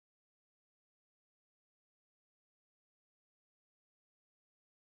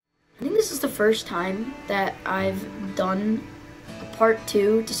I think this is the first time that I've done a part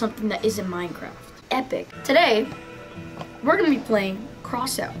 2 to something that isn't Minecraft. Epic. Today, we're gonna be playing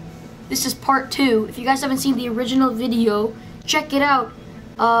Crossout. This is part 2. If you guys haven't seen the original video, check it out.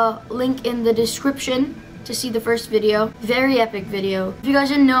 Link in the description to see the first video. Very epic video. If you guys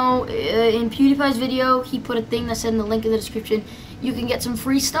didn't know, in PewDiePie's video, he put a thing that said in the link in the description, you can get some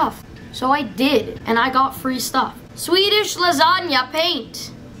free stuff. So I did, and I got free stuff. Swedish lasagna paint.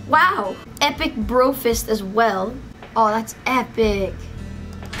 Wow. Epic bro fist as well. Oh, that's epic.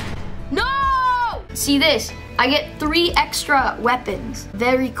 No! See this? I get 3 extra weapons.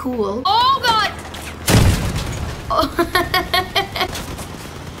 Very cool. Oh god! Oh.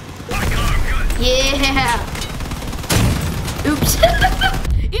 Yeah! Oops. Yeah,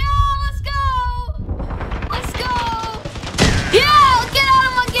 let's go! Let's go! Yeah, get out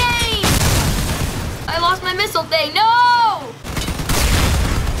of my game! I lost my missile thing. No!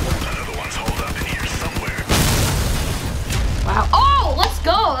 Another one's holed up in here somewhere. Wow. Oh, let's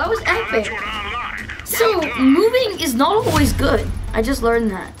go! That was epic. So, moving is not always good. I just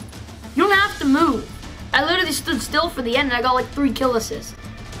learned that. You don't have to move. I literally stood still for the end and I got like 3 kill assists.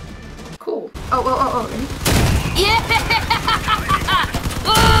 Cool. Oh, ready? Yeah!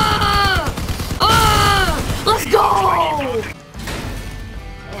 Let's go!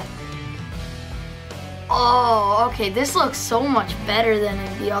 Yeah. Oh, okay, this looks so much better than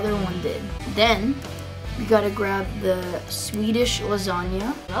the other one did. Then, we gotta grab the Swedish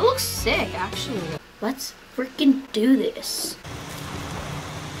lasagna. That looks sick, actually. Let's freaking do this.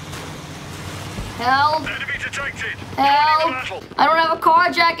 Help! Enemy detected. Help! I don't have a car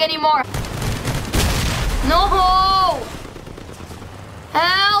jack anymore. No!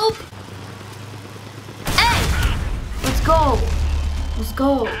 Help! Hey! Let's go. Let's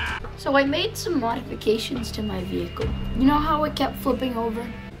go. So I made some modifications to my vehicle. You know how it kept flipping over?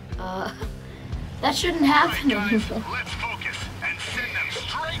 That shouldn't happen anymore. Let's focus and send them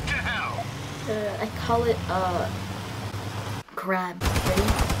straight to hell. I call it, crab. Ready?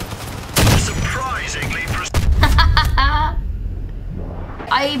 Surprisingly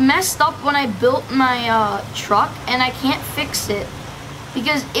I messed up when I built my truck and I can't fix it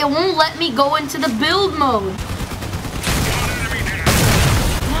because it won't let me go into the build mode.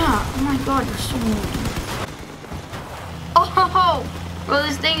 Yeah, oh my god, you're so mean. Oh, bro,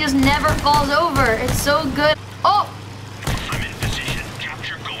 this thing just never falls over. It's so good. Oh! I'm in position.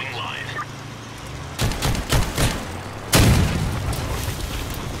 Capture going live.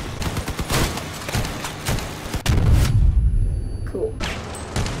 Cool.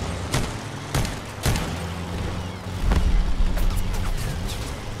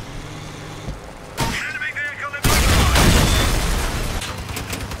 Enemy vehicle in front.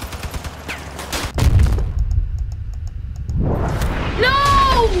 No!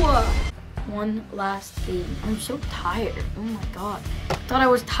 One last game. I'm so tired. Oh my god. Thought I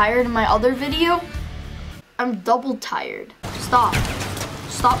was tired in my other video. I'm double tired. Stop.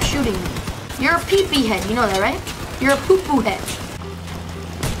 Stop shooting me. You're a pee-pee head. You know that, right? You're a poo-poo head.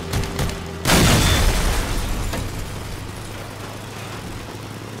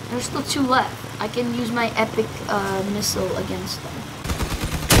 There's still 2 left. I can use my epic missile against them.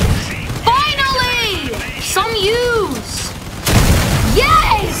 Finally! Some use!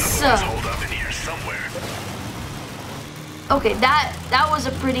 Yes! Hold up in here somewhere. Okay, that was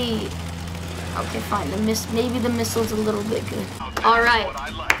a pretty... Okay, fine. Maybe the missile's a little bit good. All right,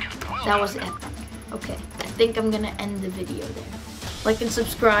 that was epic. Okay, I think I'm gonna end the video there. Like and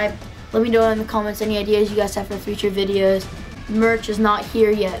subscribe. Let me know in the comments any ideas you guys have for future videos. Merch is not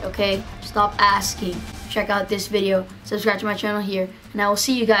here yet, okay? Stop asking. Check out this video. Subscribe to my channel here, and I will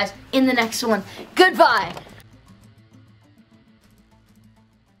see you guys in the next one. Goodbye.